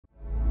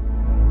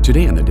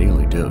Today on the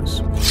Daily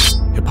Dose,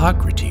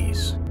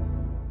 Hippocrates.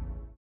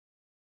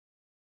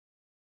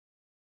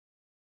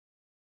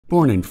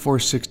 Born in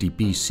 460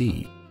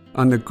 BC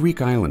on the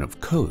Greek island of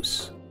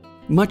Kos,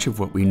 much of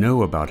what we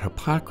know about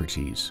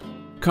Hippocrates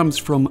comes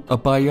from a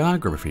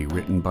biography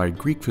written by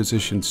Greek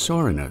physician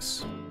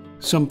Soranus,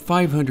 some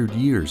 500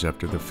 years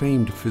after the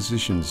famed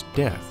physician's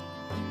death.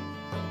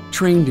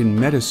 Trained in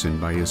medicine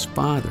by his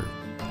father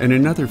and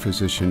another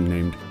physician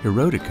named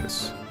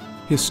Herodicus,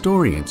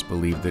 historians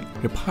believe that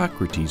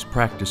Hippocrates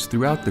practiced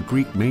throughout the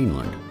Greek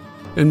mainland,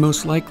 and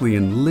most likely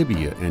in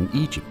Libya and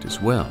Egypt as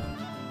well.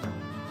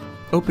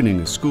 Opening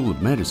a school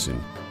of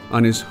medicine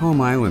on his home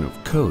island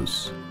of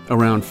Kos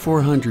around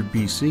 400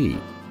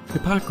 BC,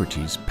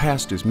 Hippocrates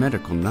passed his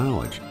medical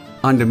knowledge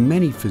on to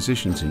many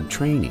physicians in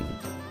training,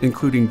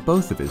 including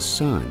both of his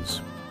sons,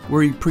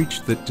 where he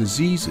preached that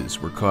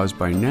diseases were caused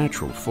by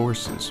natural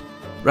forces,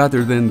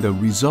 rather than the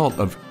result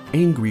of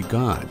angry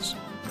gods,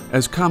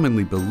 as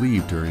commonly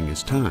believed during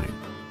his time.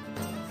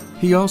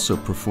 He also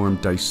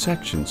performed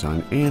dissections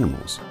on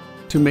animals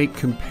to make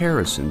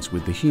comparisons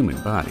with the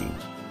human body,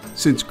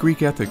 since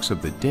Greek ethics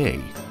of the day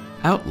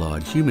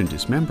outlawed human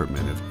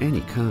dismemberment of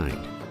any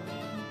kind.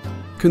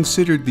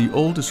 Considered the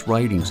oldest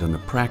writings on the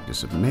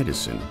practice of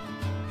medicine,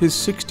 his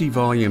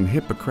 60-volume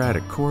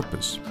Hippocratic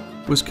corpus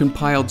was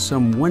compiled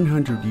some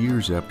 100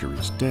 years after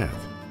his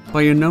death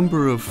by a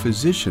number of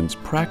physicians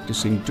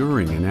practicing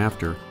during and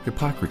after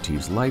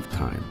Hippocrates'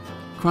 lifetime,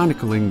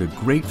 chronicling the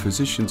great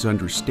physician's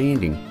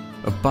understanding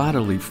of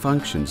bodily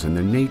functions and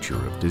the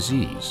nature of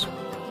disease.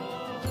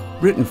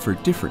 Written for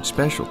different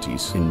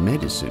specialties in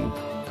medicine,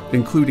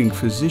 including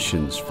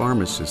physicians,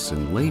 pharmacists,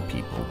 and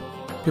laypeople,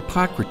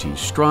 Hippocrates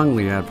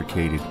strongly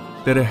advocated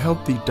that a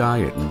healthy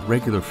diet and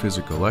regular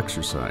physical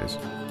exercise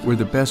were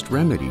the best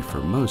remedy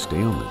for most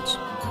ailments,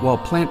 while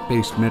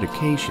plant-based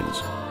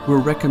medications were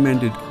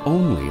recommended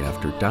only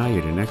after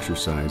diet and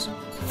exercise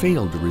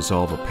failed to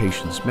resolve a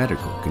patient's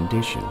medical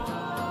condition.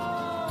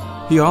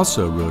 He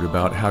also wrote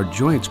about how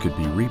joints could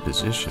be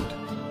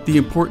repositioned, the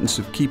importance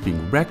of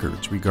keeping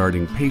records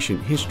regarding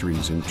patient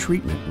histories and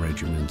treatment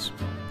regimens,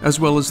 as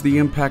well as the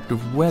impact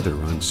of weather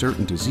on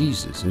certain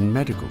diseases and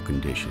medical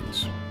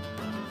conditions.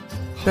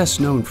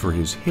 Best known for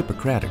his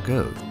Hippocratic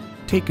Oath,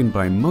 taken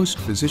by most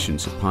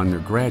physicians upon their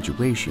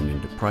graduation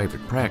into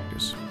private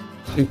practice,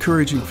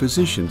 encouraging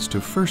physicians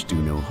to first do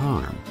no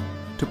harm,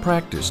 to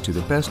practice to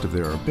the best of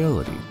their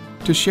ability,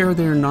 to share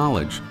their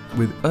knowledge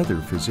with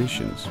other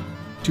physicians,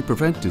 to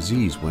prevent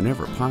disease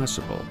whenever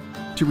possible,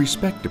 to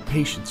respect a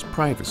patient's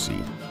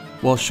privacy,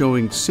 while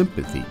showing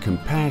sympathy,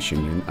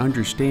 compassion, and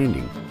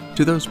understanding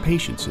to those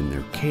patients in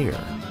their care.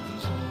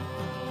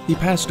 He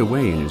passed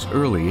away in his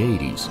early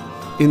 80s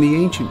in the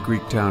ancient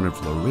Greek town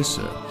of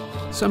Larissa,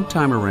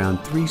 sometime around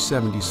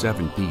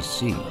 377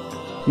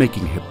 BC,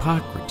 making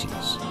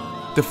Hippocrates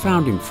the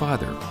founding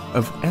father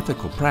of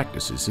ethical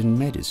practices in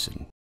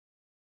medicine.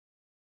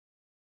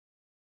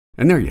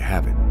 And there you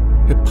have it,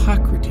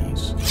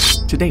 Hippocrates,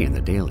 today in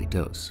the Daily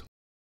Dose.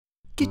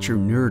 Get your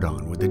nerd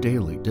on with the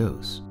Daily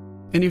Dose.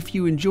 And if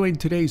you enjoyed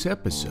today's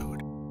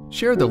episode,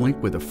 share the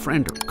link with a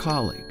friend or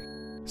colleague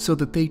so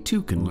that they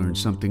too can learn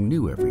something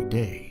new every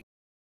day.